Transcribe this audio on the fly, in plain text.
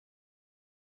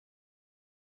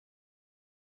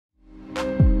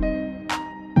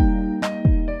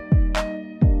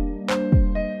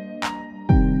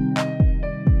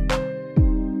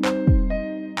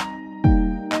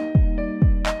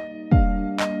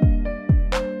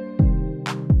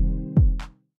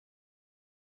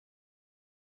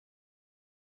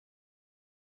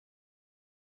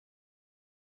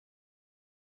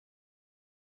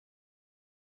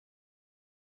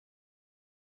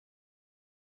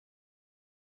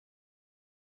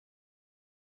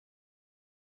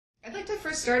I'd like to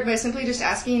first start by simply just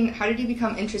asking, how did you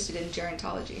become interested in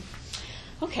gerontology?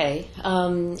 Okay,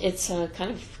 it's a kind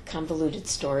of convoluted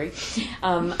story.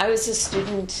 I was a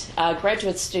student,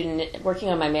 graduate student, working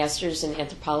on my master's in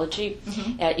anthropology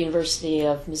at University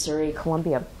of Missouri,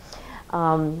 Columbia.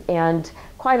 And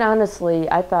quite honestly,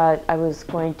 I thought I was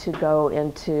going to go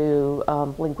into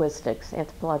linguistics,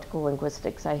 anthropological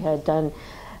linguistics. I had done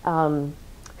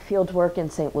field work in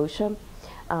St. Lucia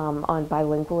on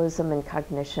bilingualism and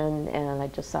cognition, and I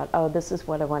just thought, oh, this is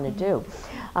what I want to do.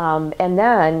 And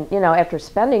then, you know, after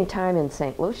spending time in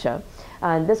St. Lucia,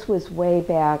 and this was way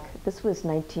back, this was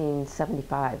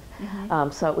 1975,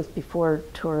 so it was before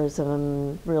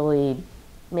tourism really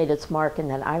made its mark in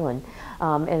that island,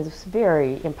 and it was a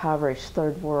very impoverished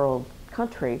third world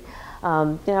country.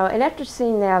 You know, and after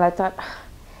seeing that, I thought,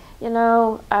 you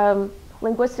know,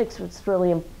 linguistics was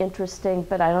really interesting,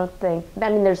 but I don't think, I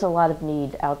mean, there's a lot of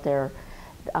need out there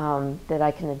that I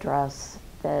can address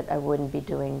that I wouldn't be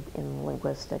doing in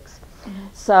linguistics.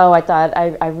 So I thought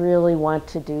I really want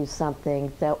to do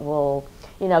something that will,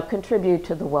 you know, contribute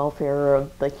to the welfare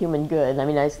of the human good. I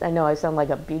mean, I know I sound like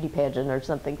a beauty pageant or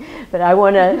something, but I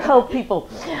want to help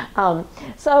people.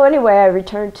 So anyway, I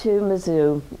returned to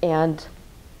Mizzou, and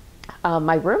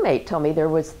my roommate told me there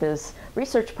was this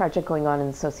research project going on in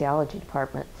the sociology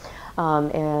department,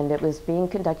 and it was being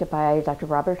conducted by Dr.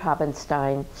 Robert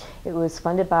Habenstein. It was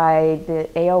funded by the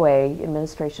AOA,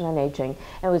 Administration on Aging,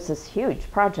 and it was this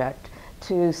huge project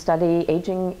to study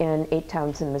aging in 8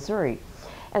 towns in Missouri.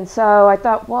 And so I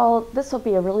thought, well, this will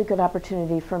be a really good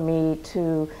opportunity for me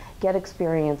to get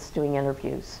experience doing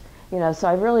interviews. You know, so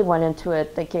I really went into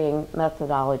it thinking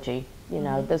methodology. You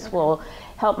know, this will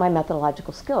help my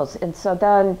methodological skills. And so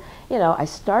then, you know, I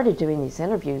started doing these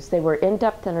interviews. They were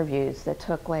in-depth interviews that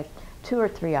took like 2 or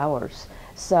 3 hours.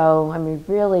 So, I mean,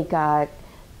 really got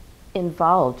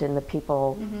involved in the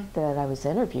people that I was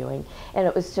interviewing. And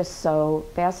it was just so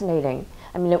fascinating.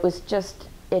 I mean, it was just,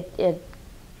 it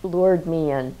lured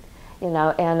me in, you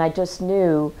know, and I just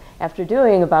knew after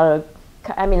doing about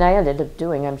I mean, I ended up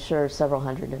doing, I'm sure, several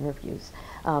hundred interviews.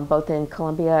 Both in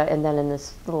Columbia and then in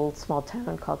this little small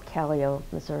town called Callio,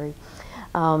 Missouri.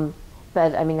 But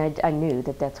I mean, I knew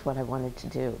that that's what I wanted to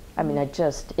do. I mean,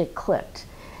 it clicked,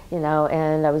 you know,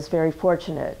 and I was very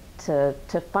fortunate to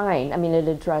find, I mean, it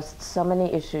addressed so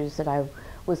many issues that I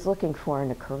was looking for in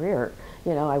a career.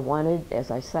 You know, I wanted,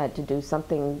 as I said, to do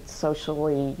something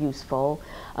socially useful,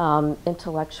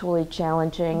 intellectually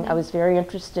challenging. I was very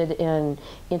interested in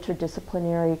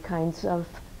interdisciplinary kinds of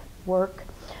work.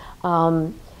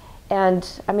 And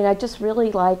I mean, I just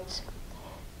really liked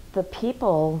the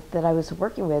people that I was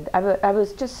working with. I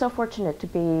was just so fortunate to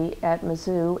be at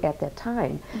Mizzou at that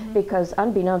time, because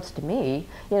unbeknownst to me,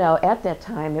 you know, at that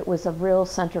time it was a real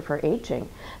center for aging.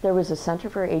 There was a Center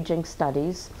for Aging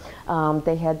Studies.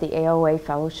 They had the AOA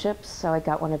fellowships, so I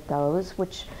got one of those,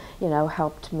 which, you know,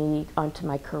 helped me onto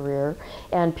my career.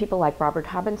 And people like Robert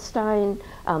Habenstein,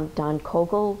 Don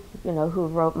Kogel, you know, who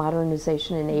wrote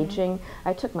Modernization in Aging.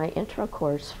 I took my intro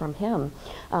course from him.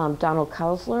 Donald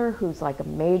Kausler, who's like a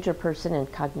major person in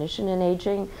cognition and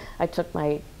aging. I took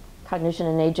my cognition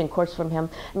and aging course from him.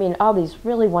 I mean, all these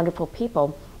really wonderful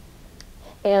people.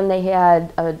 And they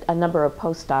had a number of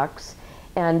postdocs.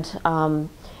 And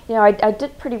you know, I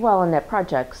did pretty well in that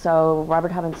project. So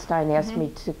Robert Habenstein asked me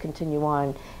to continue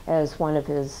on as one of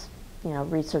his, you know,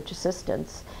 research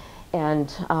assistants. And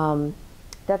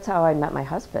that's how I met my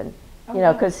husband, you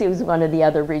know, because he was one of the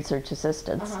other research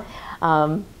assistants.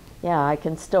 Yeah, I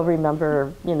can still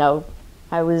remember, you know,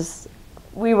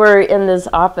 we were in this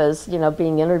office, you know,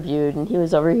 being interviewed, and he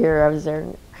was over here, I was there.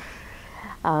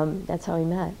 That's how we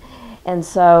met. And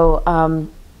so,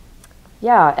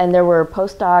 yeah, and there were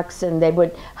postdocs, and they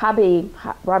would,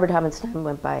 Robert Habenstein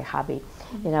went by Hobby.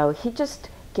 You know, he just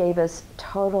gave us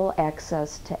total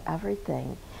access to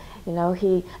everything. You know,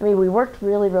 I mean, we worked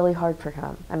really, really hard for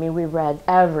him. I mean, we read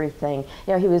everything.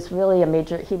 You know, he was really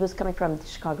he was coming from the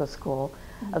Chicago School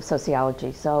of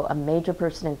Sociology, so a major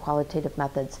person in qualitative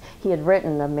methods. He had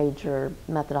written a major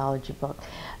methodology book,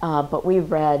 but we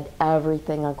read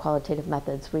everything on qualitative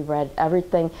methods. We read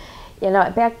everything. You know,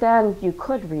 back then, you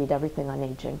could read everything on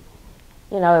aging.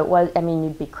 You know, it was, I mean,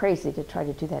 you'd be crazy to try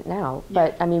to do that now,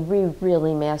 but I mean, we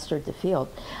really mastered the field.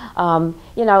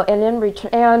 You know, and in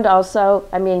return, and also,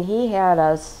 I mean, he had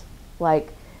us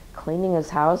like cleaning his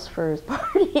house for his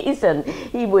parties, and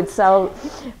he would sell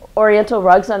Oriental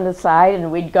rugs on the side,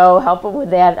 and we'd go help him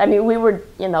with that. I mean, we were,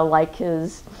 you know, like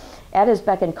his at his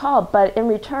beck and call, but in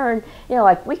return, you know,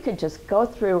 like we could just go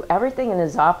through everything in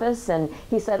his office, and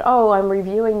he said, oh, I'm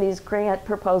reviewing these grant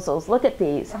proposals, look at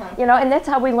these, you know, and that's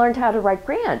how we learned how to write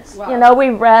grants. Wow. You know, we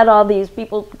read all these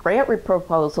people's grant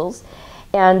proposals,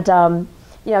 and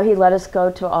you know, he let us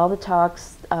go to all the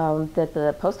talks that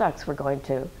the postdocs were going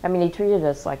to. I mean, he treated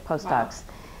us like postdocs.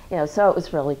 Wow. You know, so it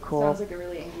was really cool. Sounds like a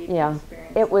really engaging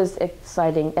experience. It was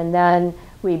exciting. And then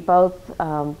we both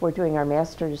were doing our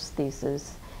master's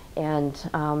thesis, and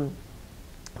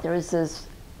there was this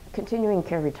continuing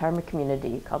care retirement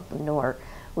community called the NOR,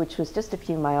 which was just a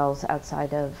few miles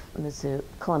outside of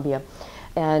Columbia.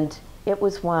 And it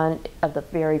was one of the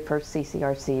very first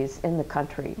CCRCs in the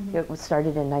country. It was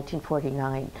started in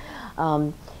 1949.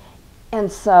 And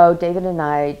so David and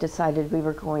I decided we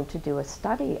were going to do a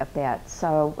study of that.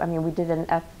 So, I mean, we did an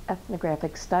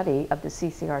ethnographic study of the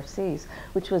CCRCs,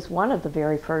 which was one of the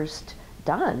very first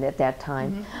done at that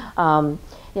time.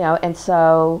 You know, and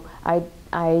so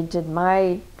I did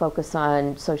my focus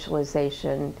on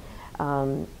socialization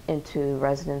into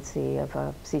residency of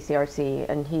a CCRC,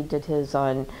 and he did his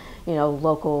on, you know,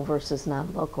 local versus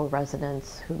non-local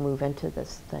residents who move into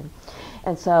this thing.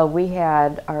 And so we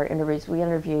had our interviews. We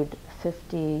interviewed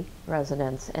 50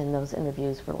 residents, and those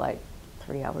interviews were like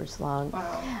 3 hours long.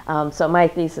 Wow. So my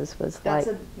thesis was that's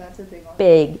a big one.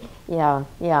 Big,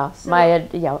 yeah.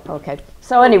 So, okay.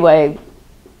 So anyway,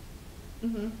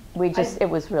 we it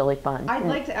was really fun. I'd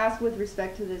like to ask, with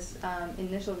respect to this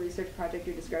initial research project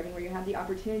you're describing, where you had the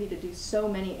opportunity to do so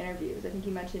many interviews. I think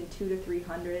you mentioned 200 to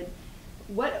 300.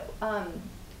 What,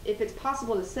 if it's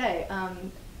possible to say,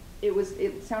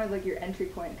 it sounded like your entry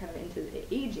point kind of into the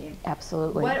aging.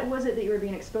 Absolutely. What was it that you were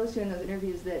being exposed to in those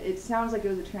interviews that it sounds like it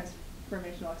was a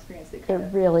transformational experience that kind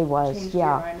of really was, changed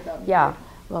your mind about yeah.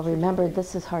 Well, remember,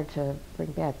 this is hard to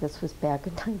bring back. This was back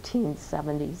in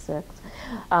 1976.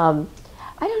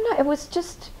 I don't know, it was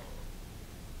just,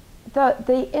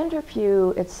 the interview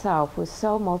itself was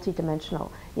so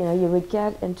multidimensional. You know, you would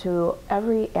get into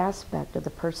every aspect of the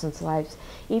person's lives,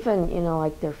 even, you know,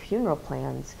 like their funeral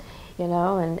plans, you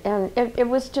know, and it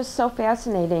was just so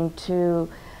fascinating to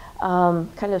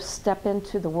kind of step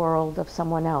into the world of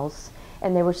someone else.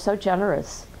 And they were so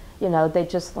generous, you know, they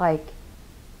just like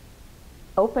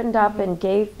opened up and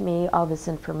gave me all this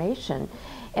information.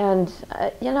 And,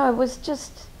 you know, it was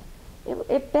just,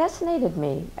 it fascinated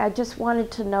me. I just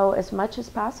wanted to know as much as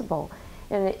possible.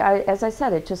 And as I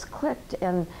said, it just clicked.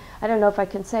 And I don't know if I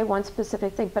can say one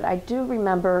specific thing, but I do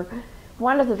remember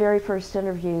one of the very first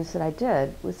interviews that I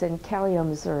did was in Callio,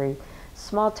 Missouri,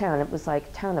 small town. It was like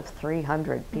a town of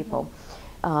 300 people.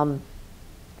 And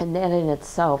that in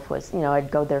itself was, you know, I'd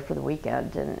go there for the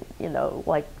weekend, and, you know,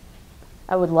 like,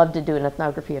 I would love to do an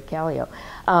ethnography of Callio.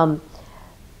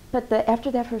 But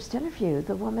after that first interview,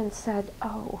 the woman said,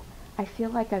 oh, I feel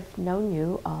like I've known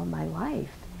you all my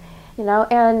life, you know,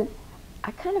 and I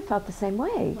kind of felt the same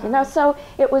way, you know, so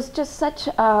it was just such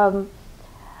an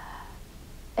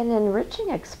enriching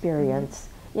experience,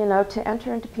 you know, to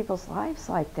enter into people's lives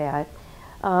like that,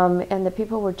 and the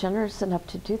people were generous enough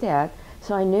to do that.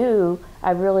 So I knew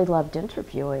I really loved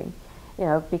interviewing, you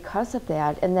know, because of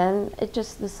that. And then it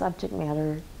just, the subject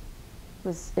matter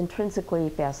was intrinsically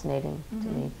fascinating to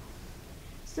me.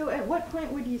 So at what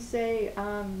point would you say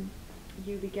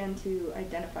you began to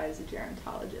identify as a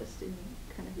gerontologist in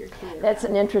kind of your career? That's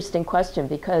an interesting question,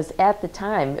 because at the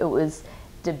time it was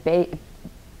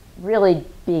really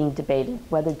being debated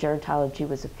whether gerontology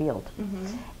was a field.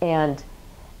 And,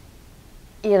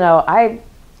 you know,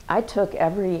 I took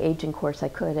every aging course I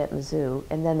could at Mizzou,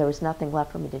 and then there was nothing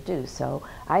left for me to do. So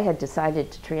I had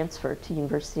decided to transfer to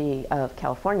University of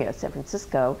California, San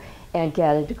Francisco, and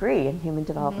get a degree in human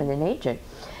development and aging.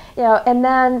 You know, and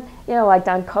then, you know, like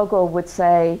Don Kogel would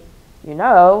say, you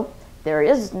know, there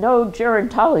is no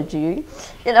gerontology,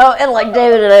 you know, and like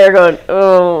David and I are going,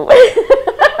 oh.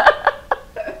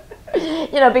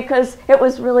 You know, because it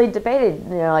was really debated,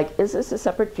 you know, like, is this a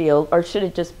separate field, or should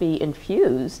it just be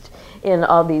infused in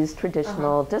all these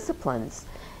traditional disciplines,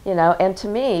 you know? And to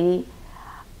me,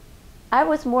 I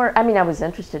was more, I mean, I was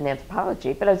interested in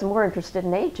anthropology, but I was more interested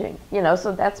in aging, you know,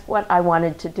 so that's what I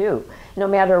wanted to do, no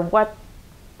matter what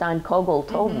Don Kogel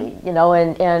told me, you know,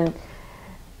 and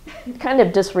kind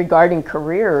of disregarding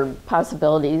career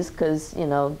possibilities, because, you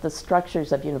know, the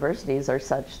structures of universities are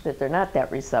such that they're not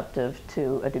that receptive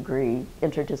to a degree,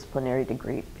 interdisciplinary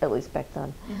degree, at least back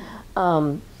then.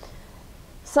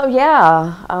 So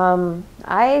yeah,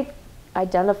 I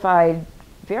identified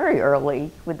very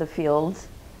early with the field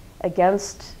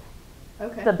against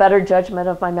the better judgment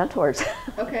of my mentors.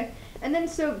 And then,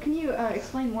 so can you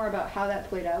explain more about how that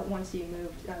played out once you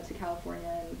moved to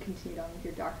California and continued on with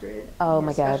your doctorate? Oh and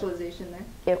my your God. Specialization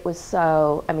there? It was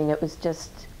so, I mean, it was just,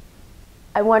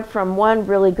 I went from one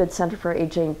really good center for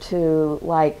aging to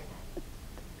like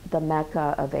the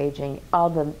mecca of aging. All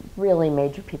the really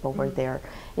major people were there,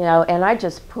 you know, and I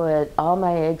just put all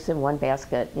my eggs in one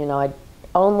basket. You know, I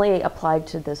only applied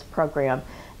to this program.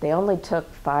 They only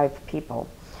took 5 people.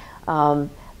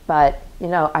 But, you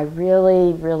know, I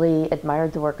really, really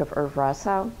admired the work of Irv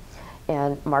Rossow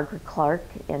and Margaret Clark,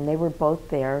 and they were both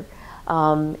there.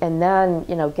 And then,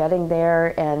 you know, getting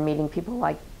there and meeting people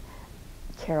like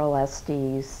Carol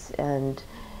Estes and,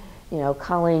 you know,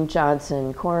 Colleen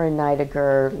Johnson, Corin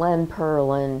Neidiger, Len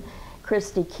Perlin,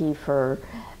 Christy Kiefer,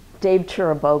 Dave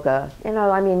Chiraboga, you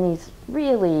know, I mean, these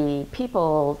really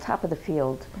people, top of the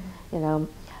field, you know.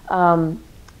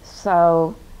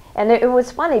 So, and it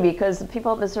was funny because the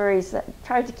people at Missouri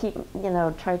tried to keep, you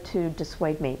know, tried to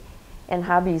dissuade me. And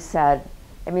Hobby said,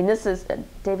 I mean, this is,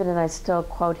 David and I still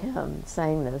quote him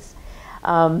saying this,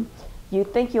 you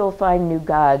think you'll find new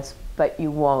gods, but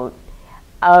you won't.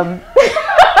 You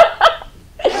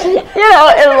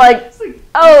know, and like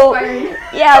oh, inspiring.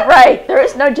 Yeah, right, there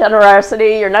is no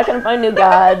generosity, you're not going to find new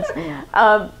gods.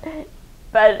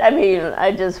 But I mean,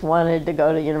 I just wanted to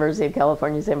go to University of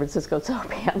California, San Francisco so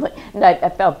badly. And I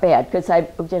felt bad because I,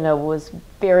 you know, was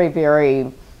very,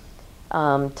 very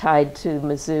tied to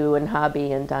Mizzou and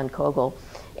Hobby and Don Kogel.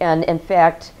 And in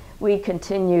fact, we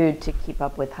continued to keep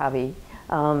up with Hobby.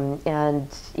 And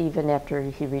even after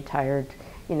he retired,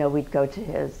 you know, we'd go to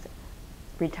his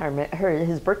retirement,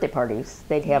 his birthday parties.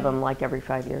 They'd have him like every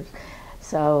 5 years.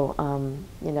 So,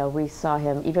 you know, we saw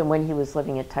him even when he was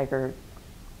living at Tiger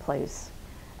Place.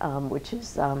 Which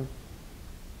is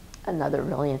another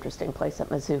really interesting place at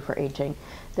Mizzou for aging.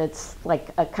 That's like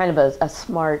a kind of a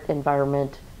smart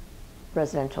environment,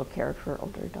 residential care for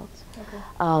older adults.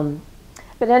 Okay.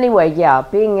 But anyway, yeah,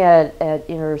 being at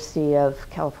University of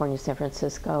California, San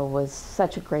Francisco was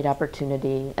such a great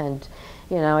opportunity, and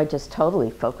you know, I just totally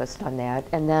focused on that.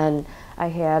 And then I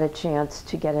had a chance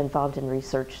to get involved in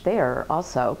research there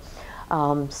also.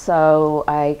 So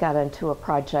I got into a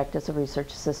project as a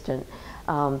research assistant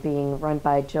being run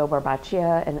by Joe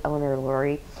Barbaccia and Eleanor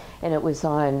Lurie, and it was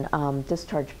on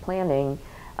discharge planning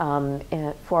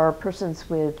for persons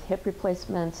with hip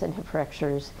replacements and hip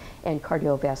fractures and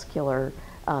cardiovascular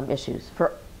issues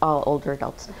for all older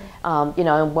adults. Okay. You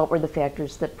know, and what were the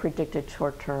factors that predicted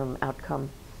short-term outcome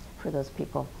for those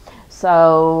people.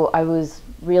 So I was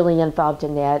really involved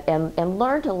in that and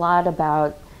learned a lot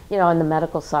about, you know, on the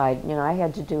medical side. You know, I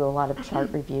had to do a lot of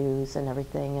chart reviews and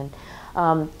everything, and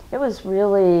it was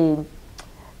really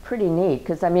pretty neat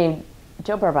because, I mean,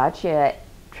 Joe Barbaccia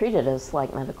treated us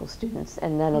like medical students,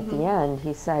 and then at the end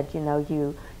he said, you know,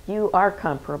 you are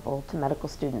comparable to medical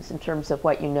students in terms of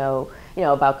what you know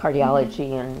about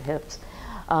cardiology and hips.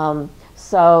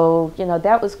 So, you know,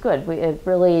 that was good. It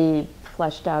really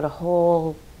fleshed out a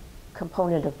whole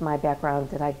component of my background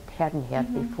that I hadn't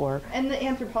had before. And the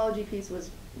anthropology piece was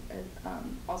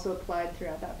also applied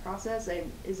throughout that process.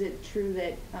 Is it true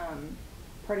that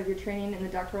part of your training in the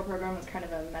doctoral program was kind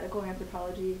of a medical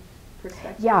anthropology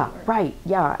perspective? Yeah, right,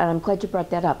 yeah, and I'm glad you brought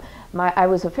that up. I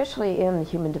was officially in the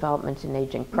Human Development and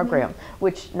Aging program,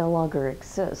 which no longer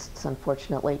exists,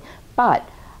 unfortunately. But,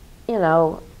 you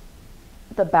know,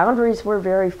 the boundaries were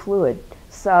very fluid.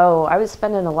 So I was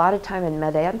spending a lot of time in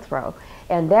med-anthro,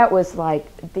 and that was like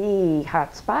the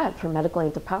hot spot for medical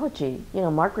anthropology. You know,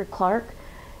 Margaret Clark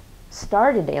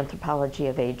started anthropology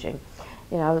of aging.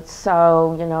 You know,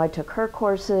 so, you know, I took her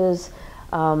courses,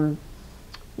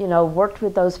 you know, worked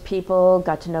with those people,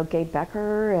 got to know Gabe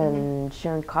Becker and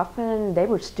Sharon Kaufman. They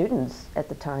were students at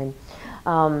the time.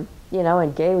 You know,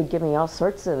 and Gabe would give me all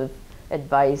sorts of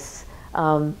advice.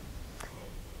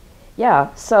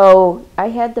 Yeah, so I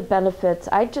had the benefits.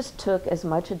 I just took as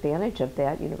much advantage of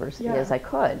that university as I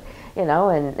could, you know,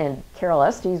 and Carol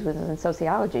Estes was in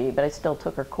sociology, but I still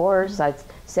took her course. I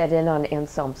sat in on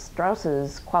Anselm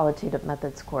Strauss's qualitative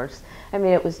methods course. I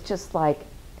mean, it was just like,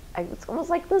 it's almost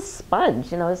like this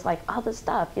sponge, you know, it's like all this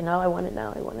stuff, you know, I want to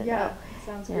know, I want to know. Yeah,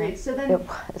 sounds great. So then,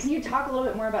 can you talk a little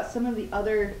bit more about some of the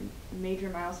other major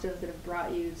milestones that have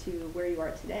brought you to where you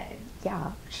are today?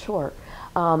 Yeah, sure.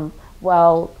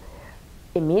 Well,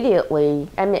 immediately,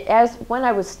 I mean, when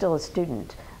I was still a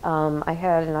student, I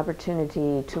had an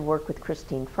opportunity to work with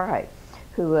Christine Fry,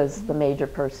 who was the major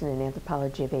person in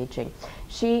anthropology of aging.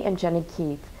 She and Jenny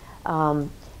Keith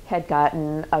had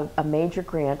gotten a major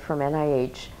grant from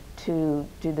NIH to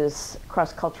do this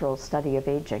cross-cultural study of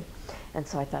aging. And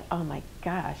so I thought, oh my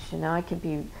gosh, you know, I could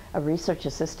be a research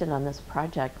assistant on this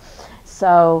project.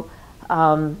 So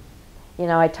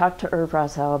I talked to Irv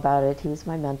Rosell about it. He was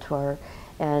my mentor.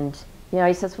 And,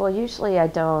 he says, well, usually I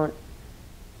don't,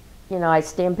 I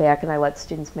stand back and I let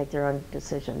students make their own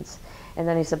decisions. And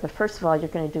then he said, but first of all, you're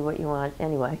going to do what you want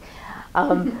anyway.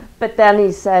 But then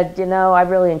he said, I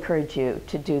really encourage you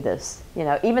to do this.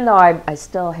 Even though I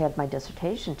still had my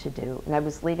dissertation to do, and I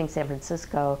was leaving San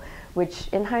Francisco, which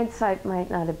in hindsight might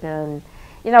not have been,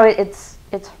 it's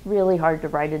really hard to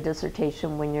write a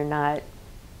dissertation when you're not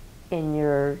in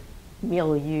your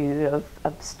milieu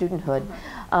of studenthood.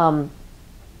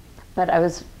 But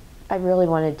I really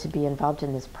wanted to be involved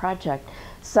in this project.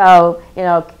 So,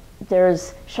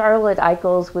 there's Charlotte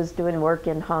Eichels was doing work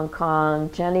in Hong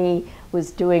Kong. Jenny was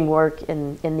doing work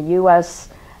in the U.S.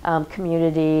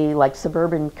 Community, like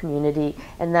suburban community.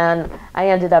 And then I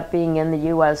ended up being in the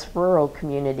U.S. rural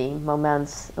community,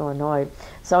 Momence, Illinois.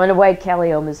 So in a way,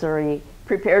 Callao, Missouri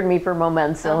prepared me for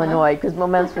Momence, Illinois, because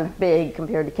Momence was big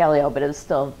compared to Callao, but it was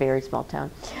still a very small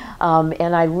town.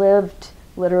 And I lived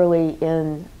literally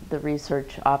in the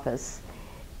research office.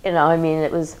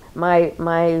 It was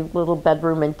my little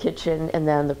bedroom and kitchen, and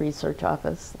then the research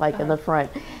office, like in the front.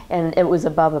 And it was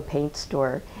above a paint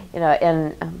store,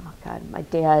 and oh my God, my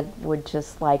dad would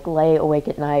just like lay awake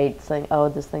at night saying, oh,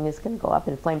 this thing is going to go up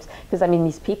in flames. Because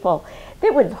these people, they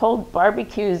would hold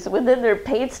barbecues within their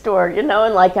paint store, and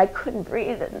like I couldn't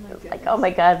breathe. And it was like, oh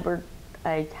my God,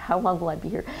 how long will I be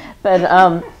here?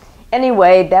 But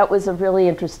anyway, that was a really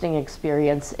interesting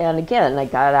experience. And again, I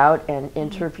got out and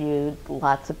interviewed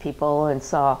lots of people and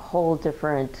saw a whole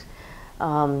different,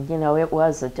 it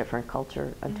was a different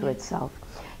culture unto itself.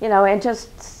 And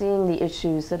just seeing the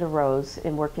issues that arose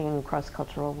in working in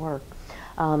cross-cultural work.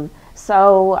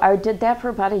 So I did that for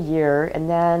about a year, and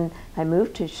then I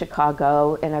moved to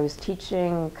Chicago, and I was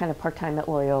teaching kind of part-time at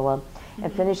Loyola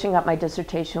and finishing up my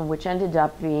dissertation, which ended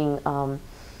up being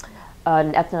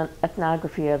an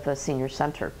ethnography of a senior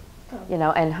center,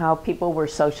 and how people were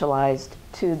socialized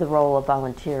to the role of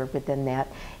volunteer within that.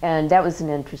 And that was an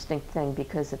interesting thing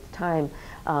because at the time,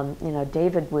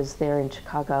 David was there in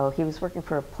Chicago. He was working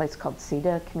for a place called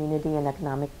CITE, Community and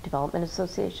Economic Development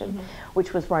Association,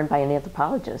 which was run by an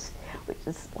anthropologist, which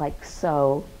is like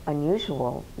so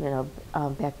unusual,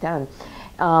 back then.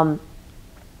 And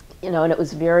it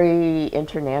was a very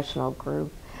international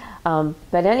group.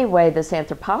 But anyway, this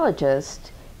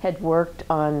anthropologist had worked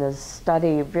on this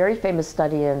study, very famous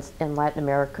study in Latin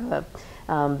America,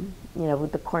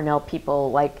 with the Cornell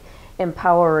people, like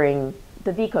empowering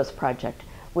the Vicos Project,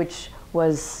 which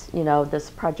was, this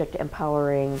project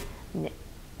empowering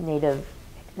native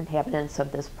inhabitants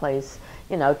of this place,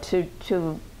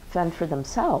 to fend for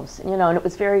themselves, and it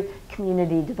was very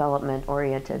community development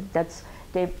oriented. That's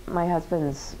my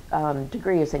husband's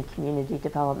degree is in community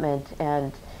development,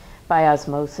 and by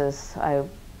osmosis, I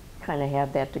kind of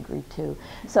have that degree too.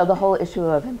 So the whole issue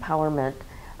of empowerment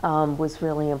was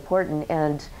really important,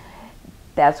 and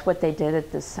that's what they did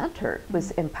at this center,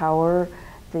 was empower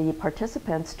the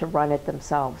participants to run it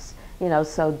themselves.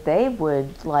 So they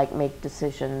would like make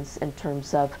decisions in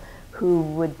terms of who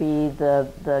would be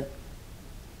the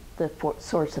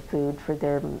source of food for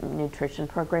their nutrition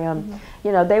program.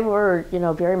 They were,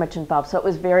 very much involved. So it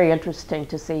was very interesting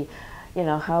to see,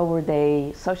 how were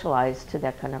they socialized to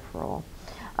that kind of role.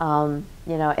 And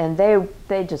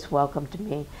they just welcomed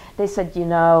me. They said,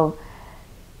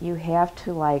 you have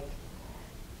to like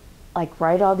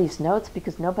write all these notes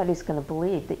because nobody's going to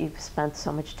believe that you've spent so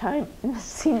much time in the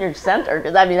senior center.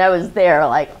 Because I was there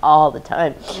like all the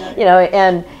time,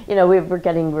 and we were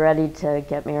getting ready to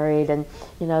get married, and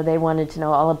they wanted to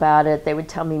know all about it. They would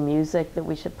tell me music that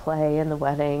we should play in the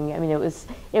wedding.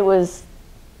 It was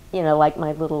like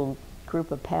my little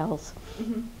group of pals.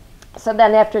 So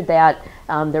then after that,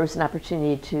 there was an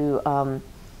opportunity to,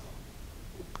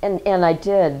 and I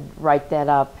did write that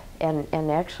up. And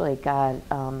actually got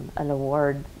an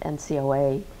award,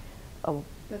 NCOA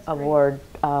award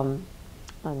for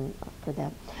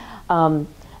that.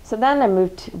 So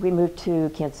then we moved to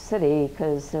Kansas City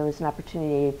because there was an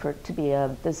opportunity to be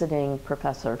a visiting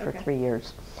professor for 3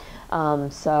 years.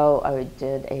 So I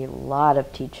did a lot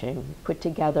of teaching, put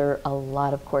together a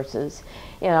lot of courses,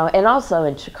 and also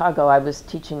in Chicago I was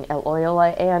teaching at Loyola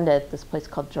and at this place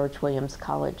called George Williams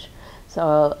College.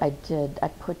 So I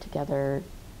put together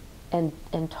and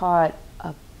taught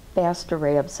a vast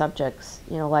array of subjects,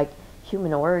 like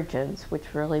human origins,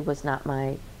 which really was not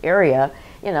my area.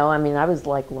 I was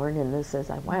like learning this as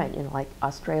I went, like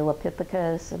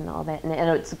Australopithecus and all that. And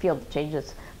it's a field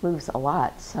that moves a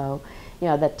lot. So,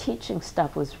 the teaching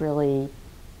stuff was really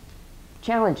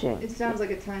challenging. It sounds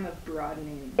like a time of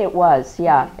broadening. It was,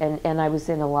 yeah. And I was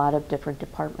in a lot of different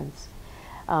departments.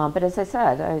 But as I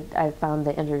said, I found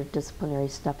the interdisciplinary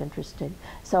stuff interesting.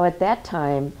 So at that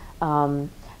time,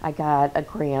 I got a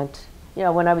grant. You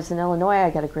know, when I was in Illinois, I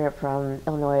got a grant from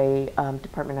Illinois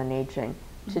Department on Aging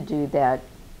to do that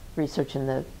research in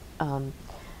the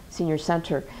senior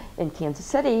center. In Kansas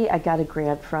City, I got a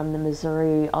grant from the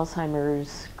Missouri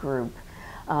Alzheimer's group,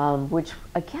 which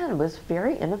again was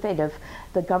very innovative.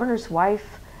 The governor's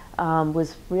wife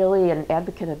was really an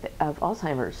advocate of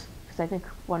Alzheimer's, because I think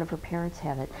one of her parents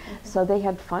had it. So they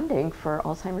had funding for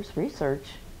Alzheimer's research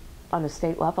on a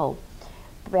state level.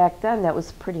 Back then, that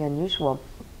was pretty unusual.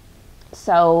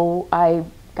 So I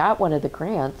got one of the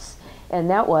grants, and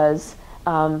that was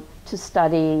to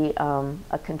study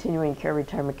a continuing care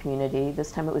retirement community.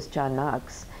 This time it was John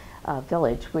Knox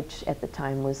Village, which at the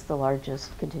time was the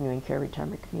largest continuing care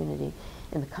retirement community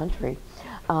in the country.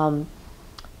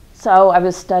 So I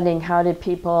was studying, how did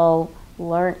people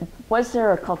learn, was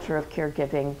there a culture of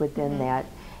caregiving within that,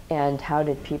 and how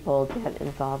did people get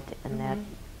involved in that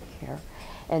care?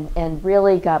 And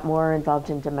really got more involved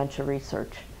in dementia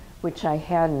research, which I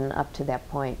hadn't up to that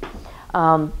point.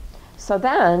 So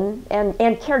then, and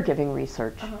caregiving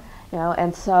research, you know,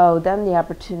 and so then the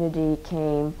opportunity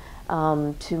came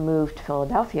to move to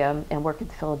Philadelphia and work at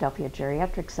the Philadelphia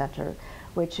Geriatric Center,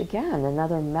 which again,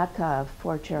 another mecca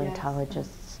for gerontologists.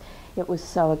 Yes. It was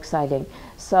so exciting.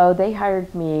 So they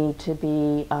hired me to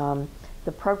be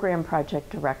the program project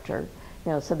director.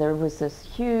 You know, so there was this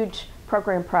huge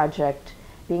program project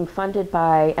being funded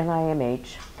by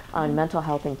NIMH on mental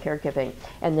health and caregiving.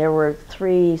 And there were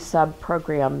 3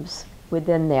 sub-programs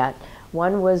within that.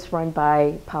 One was run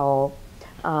by Powell,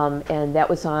 and that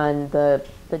was on the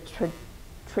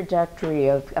trajectory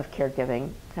of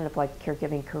caregiving, kind of like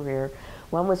caregiving career.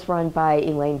 One was run by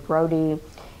Elaine Brody,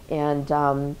 and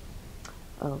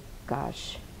oh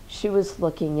gosh, she was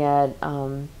looking at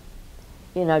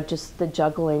you know, just the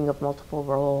juggling of multiple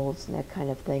roles and that kind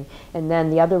of thing. And then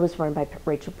the other was run by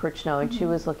Rachel Perchno, and she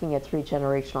was looking at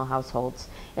 3-generational households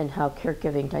and how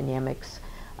caregiving dynamics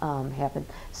happen.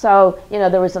 So, you know,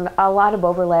 there was a lot of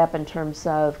overlap in terms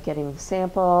of getting the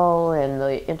sample and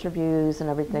the interviews and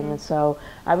everything. And so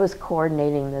I was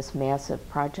coordinating this massive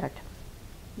project.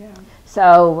 Yeah.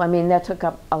 So, I mean, that took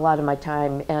up a lot of my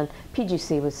time, and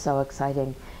PGC was so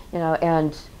exciting, you know,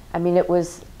 and I mean, it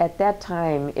was, at that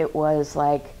time, it was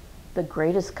like the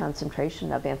greatest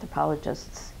concentration of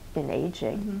anthropologists in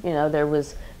aging. You know, there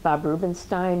was Bob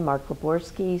Rubenstein, Mark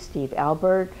Laborski, Steve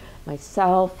Albert,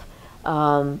 myself,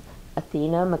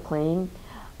 Athena McLean,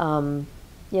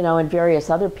 you know, and various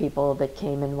other people that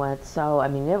came and went. So, I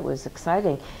mean, it was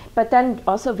exciting. But then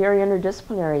also very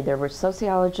interdisciplinary. There were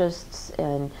sociologists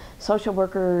and social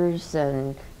workers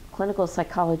and clinical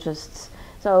psychologists.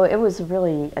 So it was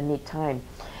really a neat time.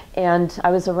 And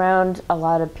I was around a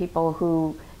lot of people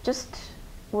who just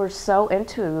were so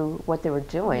into what they were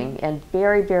doing and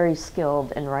very, very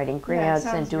skilled in writing grants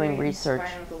and doing research.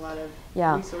 With a lot of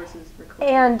resources for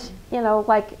and, you know,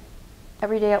 like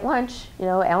every day at lunch, you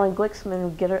know, Alan Glicksman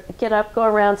would get up, go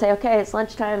around, say, okay, it's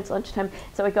lunchtime, it's lunchtime.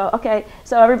 So we go, okay.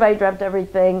 So everybody dropped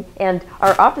everything. And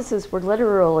our offices were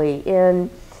literally in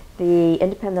the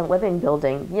independent living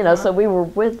building, you know, so we were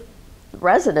with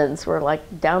residents, were like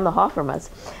down the hall from us.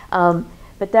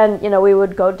 But then, you know, we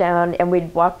would go down and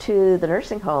we'd walk to the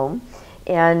nursing home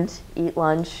and eat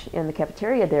lunch in the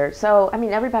cafeteria there. So, I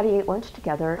mean, everybody ate lunch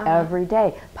together every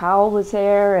day. Powell was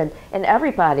there and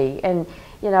everybody. And,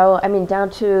 you know, I mean, down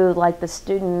to like the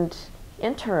student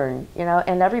intern, you know,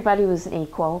 and everybody was an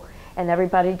equal and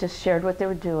everybody just shared what they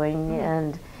were doing.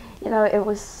 And, you know, it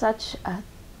was such a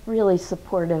really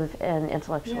supportive and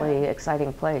intellectually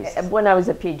exciting place. When I was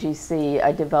at PGC,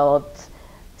 I developed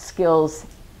skills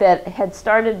that had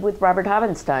started with Robert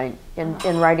Havenstein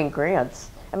in writing grants.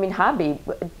 I mean,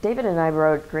 David and I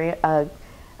wrote a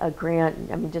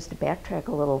grant, I mean, just to backtrack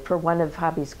a little, for one of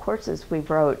Hobby's courses, we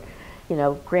wrote, you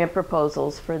know, grant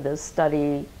proposals for this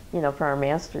study, you know, for our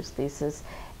master's thesis.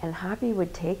 And Hobby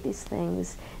would take these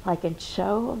things, like, and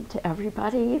show them to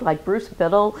everybody. Like, Bruce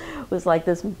Biddle was like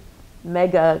this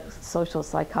mega social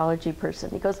psychology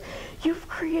person. He goes, "You've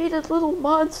created little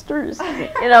monsters."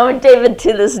 You know, and David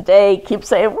to this day keeps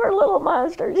saying, "We're little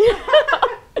monsters."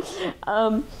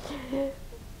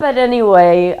 But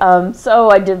anyway, so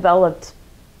I developed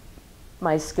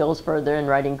my skills further in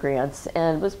writing grants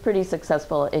and was pretty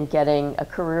successful in getting a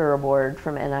career award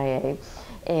from NIA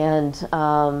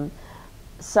and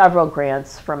several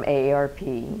grants from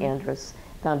AARP, Andrus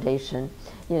Foundation,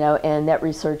 you know, and that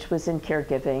research was in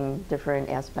caregiving, different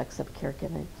aspects of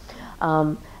caregiving.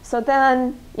 So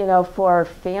then, you know, for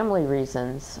family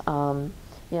reasons, you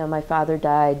know, my father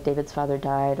died, David's father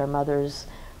died, our mothers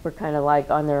were kind of like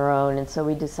on their own, and so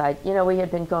we decided, you know, we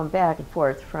had been going back and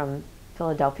forth from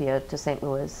Philadelphia to St.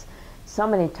 Louis so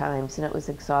many times, and it was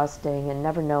exhausting and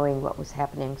never knowing what was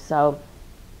happening. So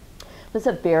it was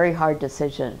a very hard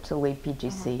decision to leave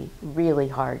PGC, really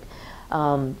hard.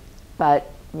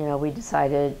 But, you know, we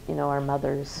decided, you know, our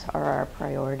mothers are our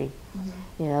priority.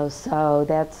 You know, so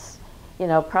that's, you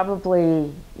know,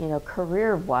 probably, you know,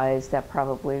 career-wise, that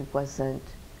probably wasn't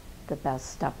the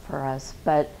best step for us.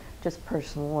 But just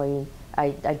personally,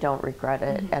 I don't regret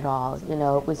it at all. You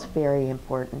know, it was very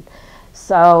important.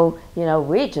 So, you know,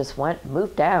 we just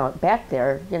moved back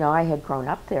there. You know, I had grown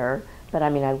up there, but I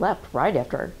mean, I left right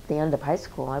after the end of high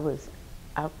school. I was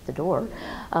out the door.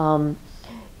 You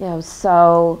know,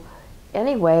 so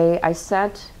anyway, I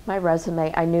sent my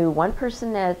resume. I knew one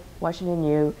person at Washington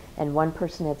U and one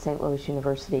person at St. Louis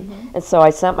University. And so I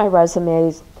sent my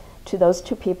resumes to those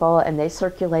two people, and they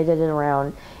circulated it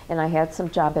around, and I had some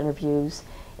job interviews,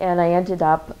 and I ended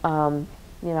up, you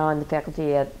know, on the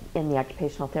faculty in the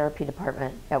occupational therapy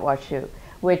department at WashU,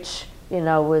 which, you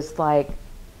know, was like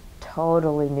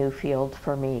totally new field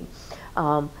for me.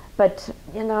 But,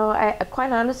 you know, I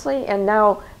quite honestly, and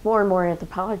now more and more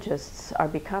anthropologists are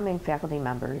becoming faculty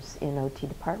members in OT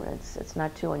departments. It's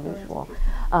not too unusual.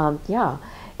 Yeah,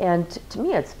 and to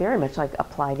me, it's very much like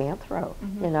applied anthro.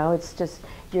 You know, it's just,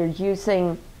 you're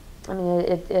using, I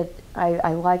mean,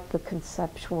 I like the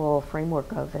conceptual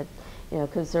framework of it, you know,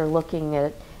 because they're looking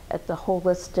at the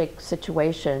holistic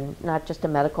situation, not just a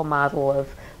medical model of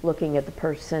looking at the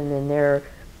person and their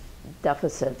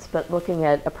deficits, but looking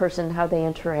at a person, how they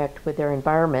interact with their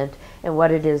environment and what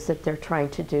it is that they're trying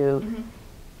to do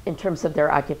in terms of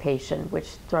their occupation, which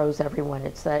throws everyone.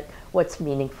 It's that what's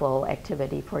meaningful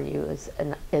activity for you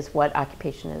is what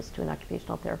occupation is to an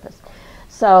occupational therapist.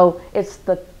 So it's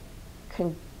the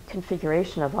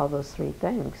configuration of all those three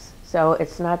things. So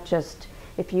it's not just,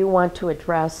 if you want to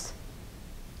address,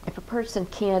 if a person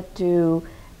can't do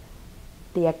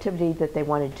the activity that they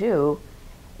want to do,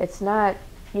 it's not,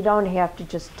 you don't have to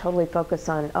just totally focus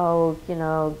on, oh, you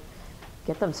know,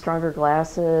 get them stronger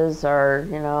glasses, or,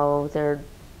 you know, they're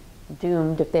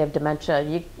doomed if they have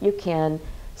dementia. You can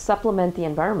supplement the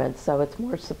environment so it's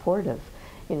more supportive,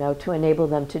 you know, to enable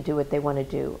them to do what they want to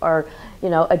do, or, you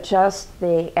know, adjust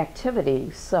the activity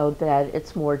so that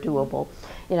it's more doable,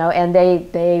 you know. And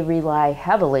they rely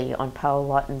heavily on Paul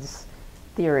Lawton's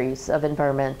theories of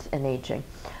environment and aging.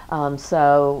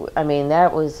 So, I mean,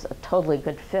 that was a totally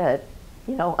good fit,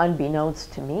 you know,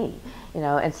 unbeknownst to me, you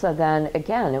know. And so then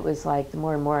again, it was like the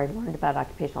more and more I learned about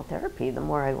occupational therapy, the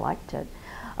more I liked it.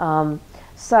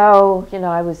 So, you know,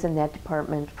 I was in that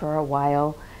department for a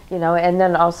while, you know, and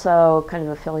then also kind of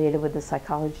affiliated with the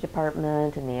psychology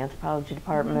department and the anthropology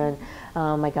department.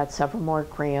 I got several more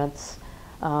grants,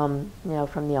 you know,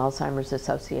 from the Alzheimer's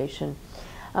Association.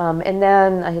 And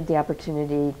then I had the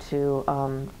opportunity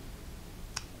to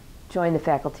join the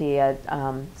faculty at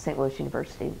St. Louis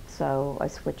University, so I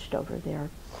switched over there.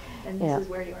 And this is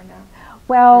where you are now?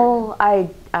 Well,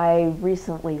 I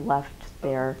recently left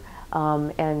there,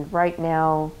 and right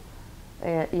now,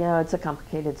 you know, it's a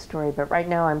complicated story, but right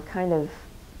now I'm kind of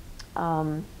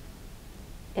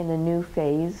in a new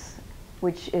phase,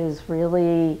 which is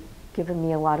really giving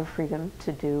me a lot of freedom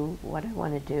to do what I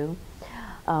want to do.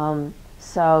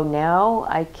 So now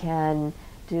I can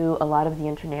do a lot of the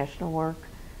international work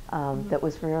that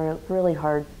was really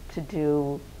hard to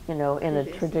do, you know, in a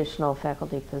traditional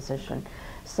faculty position.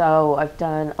 So I've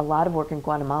done a lot of work in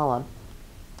Guatemala.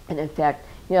 And in fact,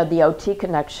 you know, the OT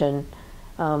connection,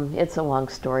 it's a long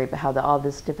story about how all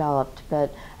this developed,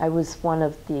 but I was one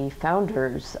of the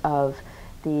founders of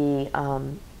the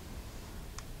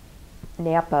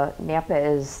NAPA. NAPA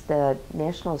is the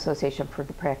National Association for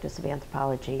the Practice of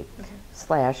Anthropology /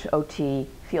 OT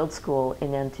field school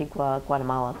in Antigua,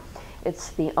 Guatemala.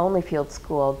 It's the only field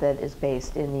school that is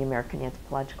based in the American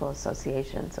Anthropological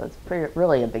Association, so it's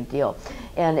really a big deal.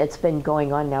 And it's been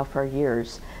going on now for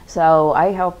years. So I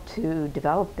helped to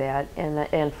develop that,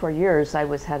 and for years I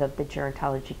was head of the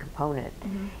gerontology component.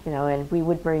 You know, and we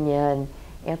would bring in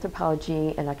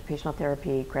anthropology and occupational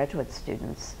therapy graduate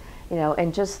students, you know,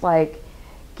 and just like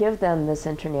give them this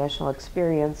international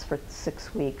experience for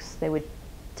 6 weeks. They would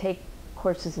take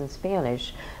courses in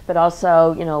Spanish, but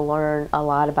also, you know, learn a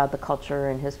lot about the culture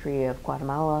and history of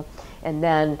Guatemala, and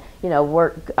then, you know,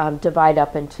 work, divide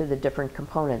up into the different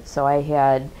components. So I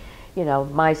had, you know,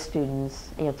 my students,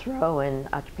 anthro and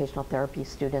occupational therapy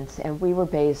students, and we were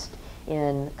based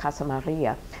in Casa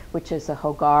Maria, which is a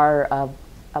hogar of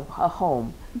a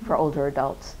home for older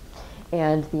adults.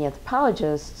 And the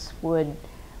anthropologists would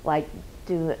like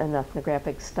do an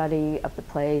ethnographic study of the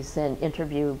place and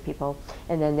interview people,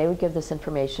 and then they would give this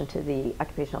information to the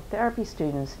occupational therapy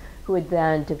students, who would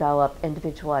then develop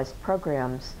individualized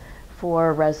programs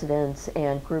for residents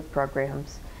and group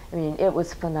programs. I mean, it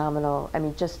was phenomenal. I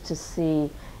mean, just to see,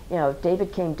 you know,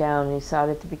 David came down and he saw it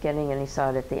at the beginning and he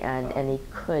saw it at the end, and he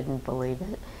couldn't believe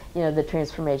it. You know, the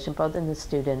transformation both in the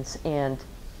students and,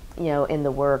 you know, in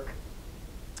the work.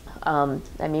 I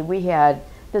mean, we had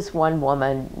this one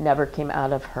woman never came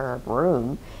out of her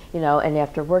room, you know, and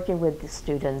after working with the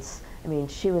students, I mean,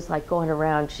 she was like going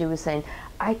around, she was saying,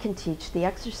 I can teach the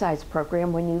exercise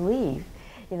program when you leave,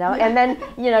 you know, and then,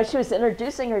 you know, she was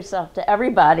introducing herself to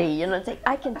everybody, you know, saying,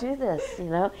 I can do this, you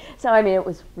know. So, I mean, it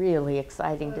was really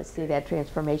exciting to see that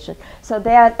transformation. So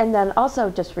that, and then also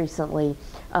just recently,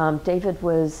 David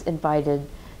was invited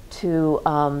to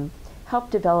help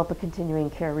develop a continuing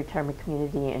care retirement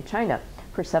community in China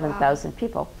for 7,000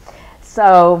 people.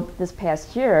 So this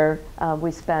past year,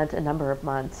 we spent a number of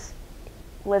months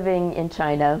living in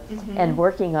China and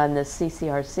working on this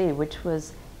CCRC, which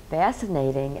was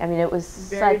fascinating. I mean, it was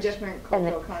very different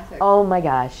cultural context. Oh my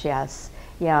gosh, yes,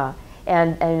 yeah,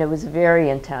 and it was very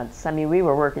intense. I mean, we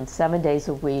were working 7 days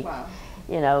a week. Wow.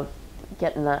 You know,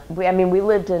 I mean, we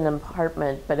lived in an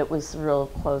apartment, but it was real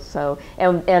close. So,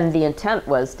 and the intent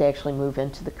was to actually move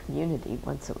into the community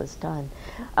once it was done.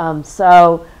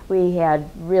 So we had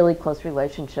really close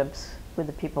relationships with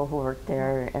the people who worked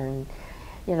there, and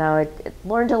you know, it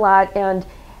learned a lot. And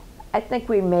I think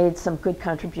we made some good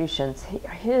contributions.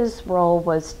 His role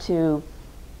was to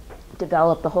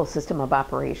develop the whole system of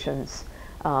operations,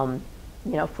 you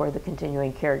know, for the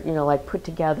continuing care. You know, like put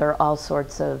together all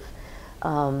sorts of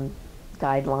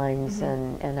guidelines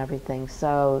and everything.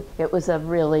 So it was a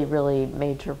really, really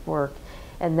major work.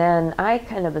 And then I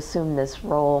kind of assumed this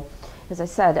role. As I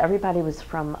said, everybody was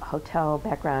from a hotel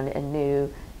background and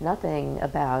knew nothing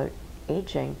about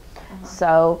aging.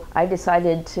 So I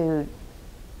decided to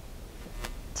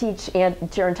teach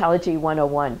Gerontology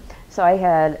 101. So I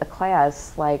had a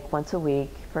class like once a week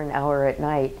for an hour at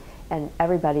night, and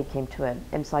everybody came to it.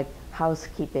 It was like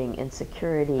housekeeping and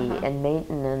security and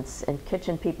maintenance and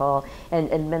kitchen people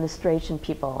and administration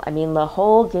people. I mean, the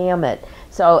whole gamut.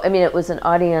 So, I mean, it was an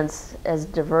audience as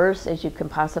diverse as you can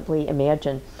possibly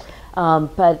imagine.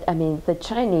 But, I mean, the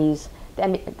Chinese, I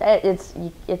mean,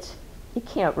 you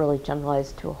can't really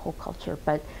generalize to a whole culture,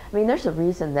 but, I mean, there's a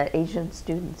reason that Asian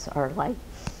students are, like,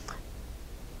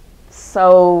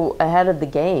 so ahead of the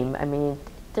game. I mean,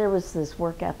 there was this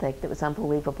work ethic that was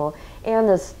unbelievable, and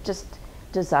this just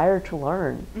desire to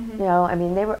learn. You know, I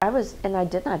mean, I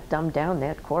did not dumb down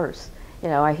that course. You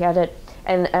know, I had it,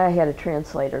 and I had a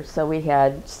translator, so we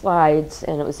had slides,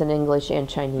 and it was in English and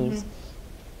Chinese.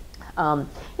 You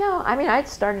know, I mean, I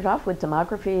started off with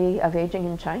demography of aging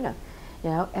in China, you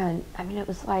know, and I mean, it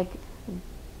was like,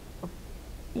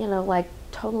 you know, like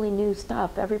totally new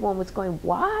stuff. Everyone was going,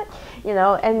 what? You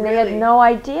know, and they had no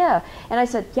idea. And I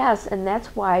said, yes, and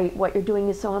that's why what you're doing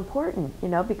is so important, you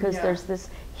know, because there's this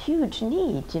huge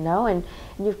need, you know, and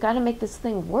you've got to make this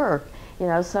thing work, you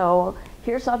know. So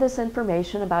here's all this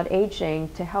information about aging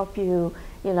to help you,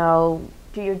 you know,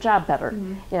 do your job better,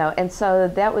 you know. And so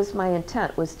that was my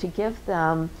intent, was to give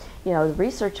them, you know, the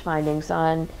research findings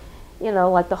on, you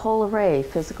know, like the whole array: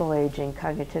 physical aging,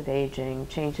 cognitive aging,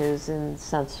 changes in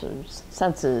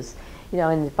senses, you know,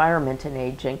 environment and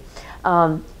aging.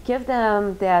 Give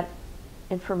them that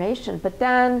information, but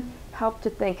then help to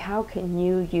think, how can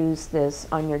you use this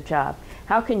on your job?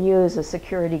 How can you, as a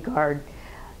security guard,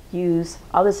 use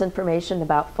all this information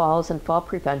about falls and fall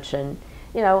prevention?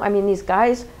 You know, I mean, these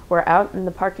guys were out in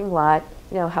the parking lot,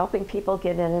 you know, helping people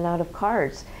get in and out of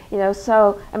cars. You know,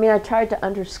 so, I mean, I tried to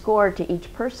underscore to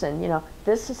each person, you know,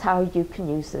 this is how you can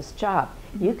use this job.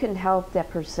 You can help that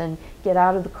person get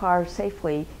out of the car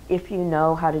safely if you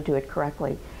know how to do it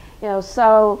correctly. You know,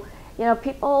 so, you know,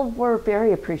 people were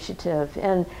very appreciative,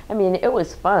 and I mean, it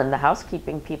was fun. The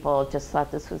housekeeping people just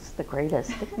thought this was the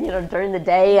greatest. You know, during the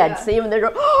day, I'd see them and they'd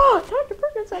go, oh, Dr.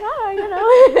 Perkinson, hi, you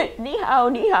know, ni hao,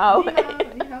 ni hao. Ni hao,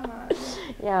 ni hao.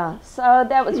 Yeah, so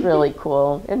that was really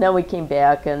cool. And then we came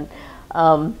back, and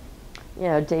you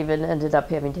know, David ended up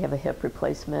having to have a hip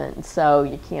replacement, and so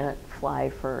you can't fly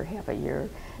for half a year.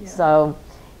 So,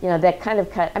 you know, that kind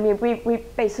of cut. I mean, we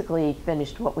basically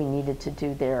finished what we needed to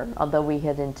do there, although we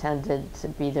had intended to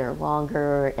be there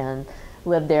longer and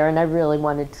live there, and I really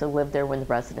wanted to live there when the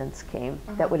residents came.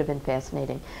 That would have been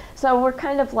fascinating. So we're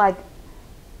kind of like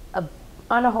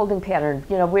on a holding pattern.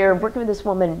 You know, we're working with this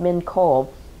woman, Min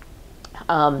Cole,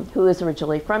 who is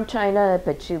originally from China,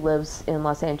 but she lives in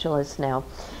Los Angeles now.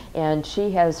 And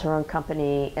she has her own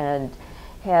company, and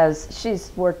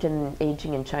she's worked in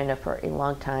aging in China for a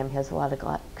long time, has a lot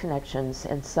of connections,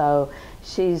 and so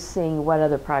she's seeing what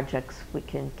other projects we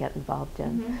can get involved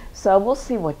in. So we'll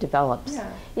see what develops.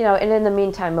 And in the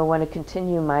meantime, I want to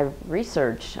continue my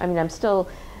research. I mean, I'm still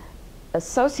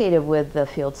associated with the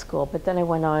field school, but then I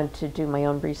went on to do my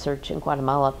own research in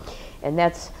Guatemala, and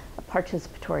that's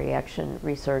participatory action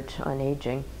research on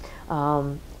aging.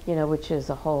 Which is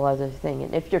a whole other thing.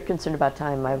 And if you're concerned about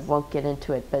time, I won't get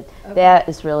into it, but that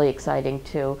is really exciting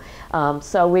too.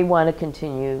 So we want to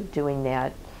continue doing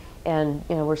that. And,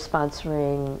 we're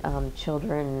sponsoring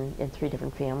children in 3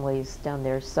 different families down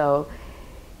there. So,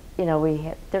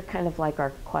 they're kind of like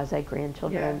our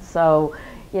quasi-grandchildren. So,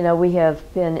 we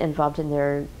have been involved in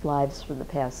their lives for the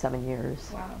past 7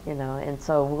 years. Wow. And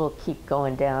so we'll keep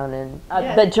going down. And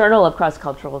the Journal of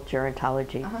Cross-Cultural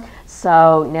Gerontology.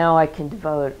 So now I can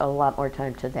devote a lot more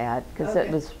time to that, because it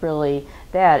was really,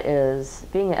 that is,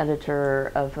 being an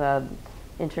editor of an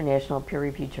international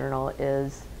peer-reviewed journal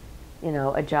is,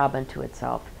 a job unto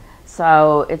itself.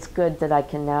 So it's good that I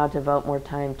can now devote more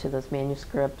time to those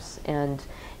manuscripts. And,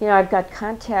 I've got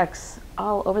contacts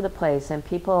all over the place, and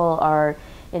people are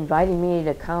inviting me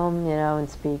to come, and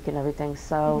speak and everything.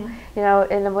 So,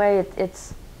 in a way,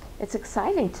 it's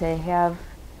exciting to have,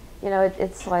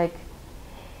 it's like,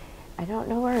 I don't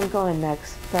know where I'm going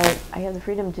next, but I have the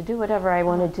freedom to do whatever I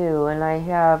want to do, and I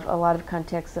have a lot of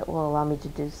contacts that will allow me to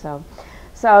do so.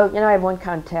 So, I have one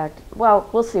contact. Well,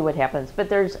 we'll see what happens, but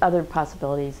there's other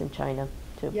possibilities in China,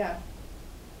 too. Yeah.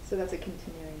 So that's a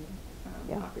continuing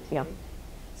opportunity. Yeah.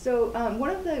 So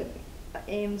one of the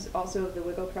aims also of the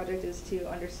WIGL project is to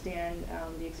understand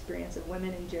the experience of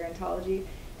women in gerontology.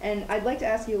 And I'd like to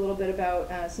ask you a little bit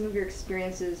about some of your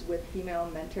experiences with female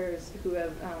mentors who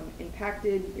have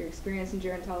impacted your experience in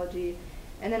gerontology,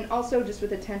 and then also just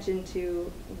with attention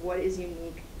to what is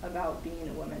unique about being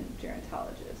a woman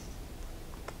gerontologist.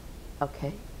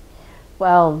 Okay.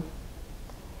 Well,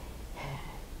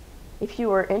 if you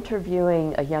were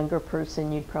interviewing a younger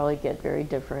person, you'd probably get very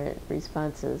different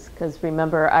responses. Because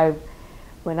remember,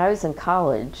 when I was in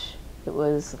college, it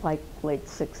was like late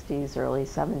 60s, early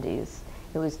 70s.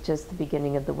 It was just the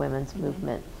beginning of the women's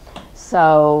movement.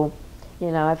 So,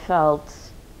 I felt,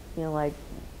 like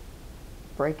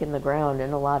breaking the ground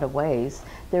in a lot of ways.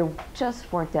 There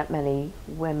just weren't that many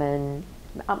women.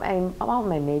 All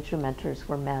my major mentors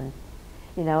were men,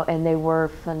 and they were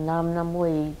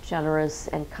phenomenally generous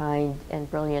and kind and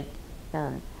brilliant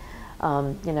men.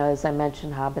 As I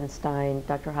mentioned,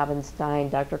 Dr. Habenstein,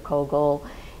 Dr. Kogel,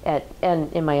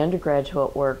 and in my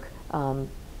undergraduate work,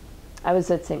 I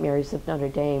was at St. Mary's of Notre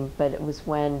Dame, but it was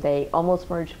when they almost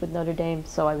merged with Notre Dame,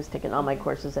 so I was taking all my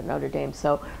courses at Notre Dame.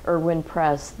 So Irwin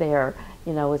Press there,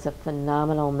 was a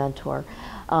phenomenal mentor.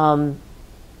 Of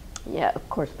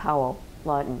course, Powell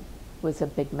Lawton was a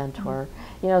big mentor.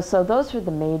 So those were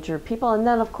the major people. And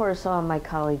then, of course, all my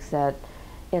colleagues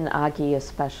in Augie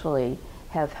especially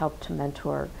have helped to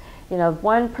mentor.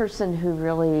 One person who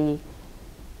really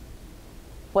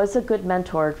was a good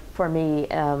mentor for me,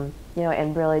 and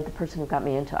really the person who got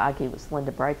me into Augie was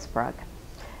Linda Breitsbruck.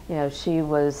 She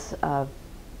was,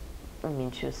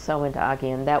 she was so into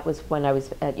Augie, and that was when I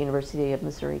was at University of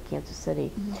Missouri, Kansas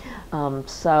City.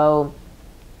 So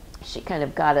she kind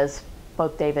of got us,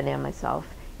 both David and myself,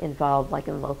 involved like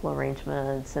in local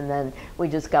arrangements, and then we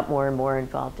just got more and more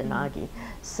involved in Augie.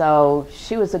 So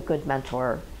she was a good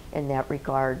mentor in that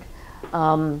regard.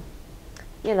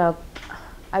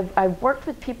 I've worked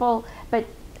with people, but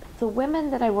the women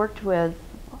that I worked with,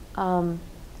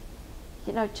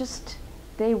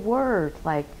 they were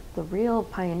like the real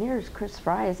pioneers. Chris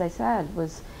Fry, as I said,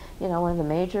 was, one of the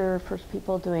major first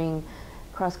people doing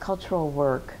cross-cultural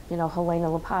work. Helena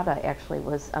Lapata actually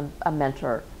was a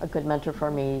mentor, a good mentor for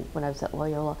me when I was at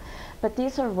Loyola. But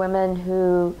these are women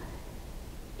who,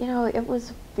 it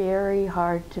was very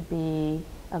hard to be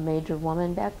a major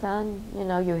woman back then.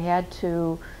 You had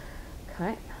to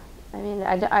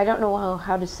I don't know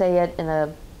how to say it in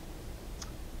a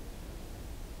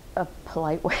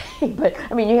polite way, but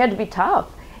you had to be tough,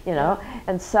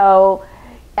 And so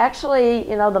actually,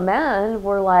 the men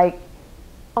were like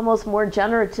almost more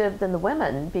generative than the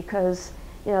women, because,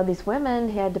 these women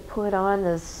had to put on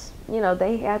this,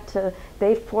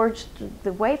 they forged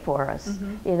the way for us,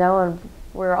 and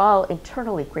we're all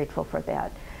internally grateful for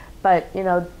that. But,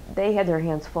 they had their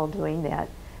hands full doing that.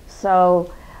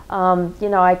 So,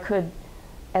 I could,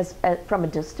 from a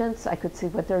distance, I could see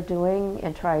what they're doing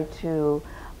and try to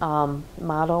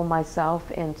model myself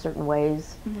in certain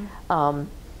ways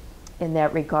in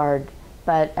that regard.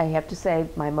 But I have to say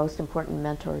my most important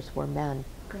mentors were men.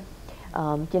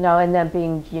 You know, and then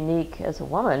being unique as a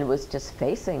woman was just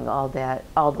facing all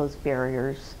those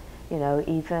barriers. You know,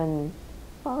 even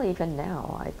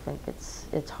now, I think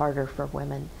it's harder for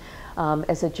women.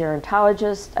 As a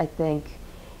gerontologist, I think,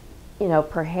 you know,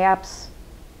 perhaps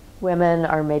women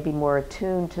are maybe more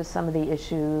attuned to some of the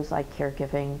issues like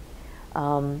caregiving.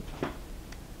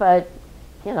 But,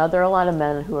 you know, there are a lot of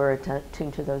men who are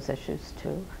attuned to those issues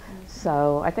too.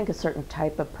 So I think a certain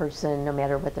type of person, no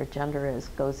matter what their gender is,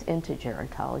 goes into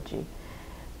gerontology.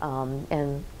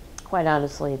 And quite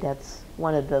honestly, that's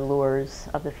one of the lures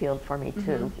of the field for me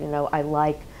too. You know, I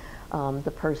like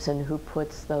the person who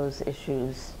puts those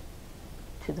issues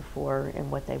to the fore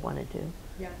in what they want to do.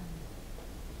 Yeah.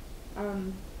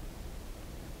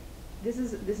 This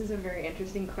is a very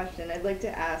interesting question. I'd like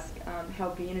to ask how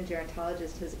being a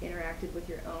gerontologist has interacted with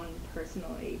your own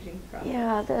personal aging process.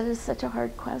 Yeah, that is such a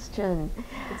hard question.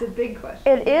 It's a big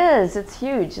question. It is. It's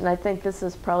huge, and I think this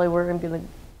is probably where I'm going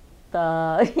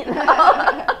to, you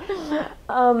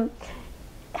know.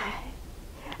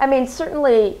 I mean,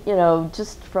 certainly, you know,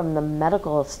 just from the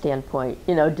medical standpoint,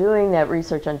 you know, doing that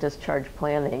research on discharge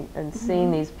planning and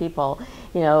seeing these people,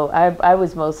 you know, I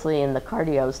was mostly in the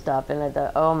cardio stuff, and I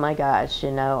thought, oh my gosh, you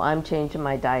know, I'm changing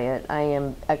my diet, I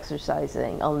am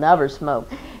exercising, I'll never smoke.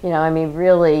 You know, I mean,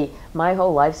 really, my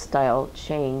whole lifestyle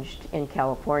changed in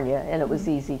California, and it was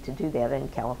easy to do that in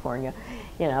California,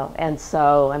 you know, and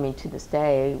so, I mean, to this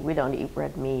day, we don't eat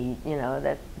red meat, you know,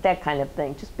 that kind of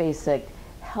thing, just basic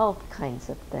health kinds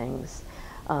of things,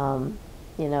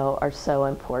 you know, are so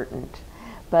important.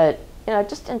 But, you know,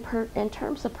 just in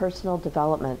terms of personal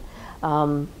development,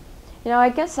 you know, I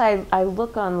guess I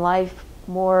look on life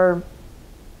more,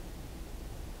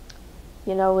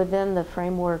 you know, within the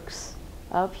frameworks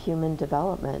of human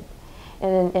development.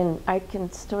 And I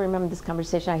can still remember this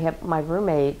conversation. I had my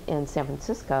roommate in San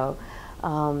Francisco,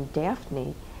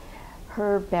 Daphne.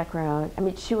 Her background, I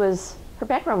mean, her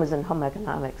background was in home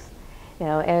economics. You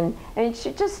know, and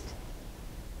she just,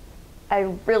 I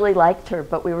really liked her,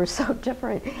 but we were so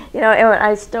different. You know, and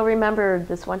I still remember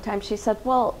this one time she said,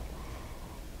 well,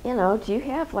 you know, do you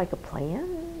have like a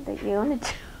plan that you want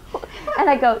to do?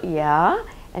 And I go, yeah.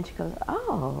 And she goes,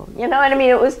 oh, you know, and I mean,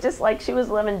 it was just like she was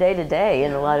living day to day,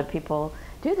 and a lot of people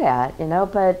do that, you know,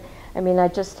 but I mean, I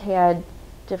just had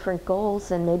different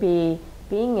goals, and maybe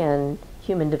being in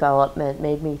human development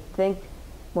made me think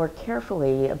more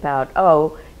carefully about,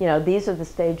 oh, you know, these are the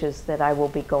stages that I will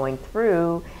be going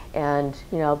through, and,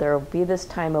 you know, there will be this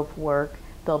time of work,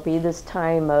 there'll be this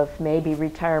time of maybe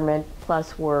retirement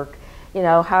plus work, you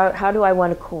know, how do I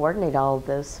want to coordinate all of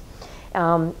this?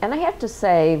 And I have to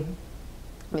say,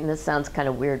 I mean, this sounds kind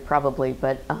of weird probably,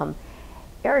 but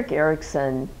Eric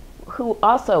Erickson, who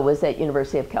also was at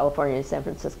University of California in San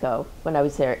Francisco when I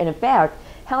was there, and in fact,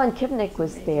 Helen Kivnick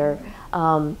was there.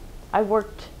 I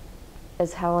worked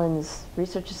as Helen's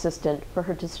research assistant for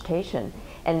her dissertation,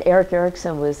 and Eric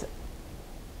Erickson was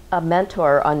a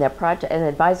mentor on that project, an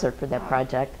advisor for that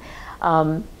project.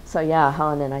 So yeah,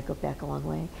 Helen and I go back a long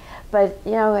way. But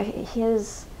you know,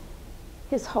 his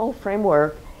whole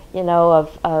framework, you know,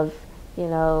 of you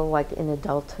know, like in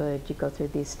adulthood, you go through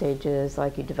these stages,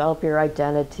 like you develop your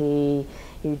identity,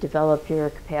 you develop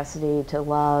your capacity to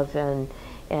love and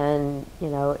you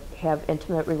know, have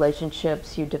intimate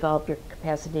relationships, you develop your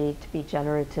capacity to be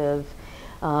generative.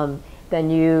 Then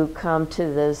you come to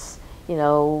this, you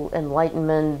know,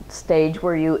 enlightenment stage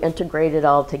where you integrate it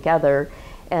all together.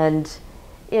 And,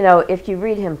 you know, if you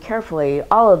read him carefully,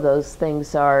 all of those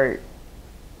things are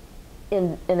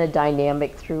in a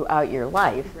dynamic throughout your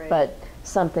life, right. But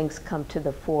some things come to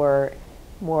the fore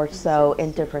more so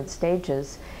in different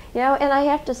stages. You know, and I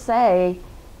have to say,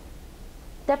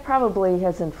 that probably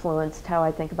has influenced how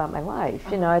I think about my life.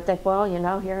 You know, I think, well, you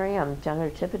know, here I am,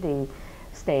 generativity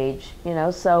stage, you know,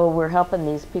 so we're helping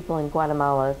these people in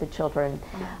Guatemala, the children,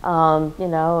 you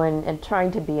know, and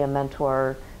trying to be a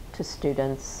mentor to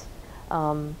students.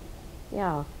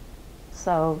 Yeah.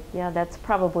 So, yeah, that's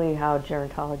probably how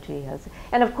gerontology has,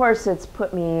 and of course it's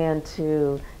put me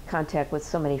into contact with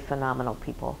so many phenomenal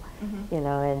people, you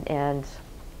know, and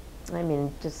I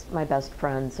mean, just my best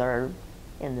friends are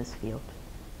in this field.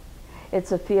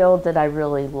 It's a field that I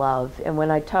really love, and when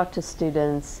I talk to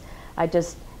students, I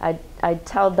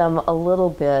tell them a little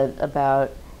bit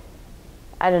about,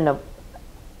 I don't know,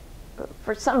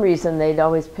 for some reason they'd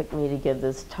always pick me to give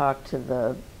this talk to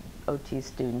the OT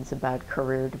students about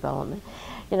career development,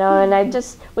 you know, and I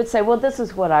just would say, well, this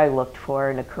is what I looked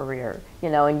for in a career, you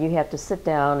know, and you have to sit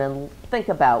down and think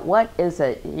about what is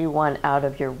it you want out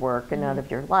of your work and out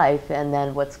of your life, and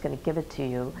then what's going to give it to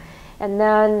you. And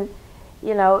then,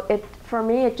 you know, for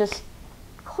me, it just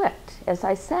clicked, as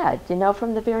I said, you know,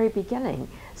 from the very beginning.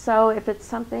 So if it's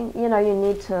something, you know, you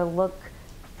need to look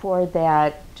for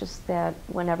that, just that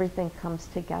when everything comes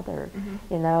together,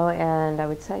 you know, and I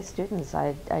would say students,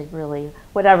 I really,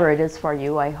 whatever it is for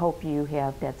you, I hope you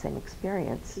have that same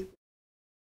experience.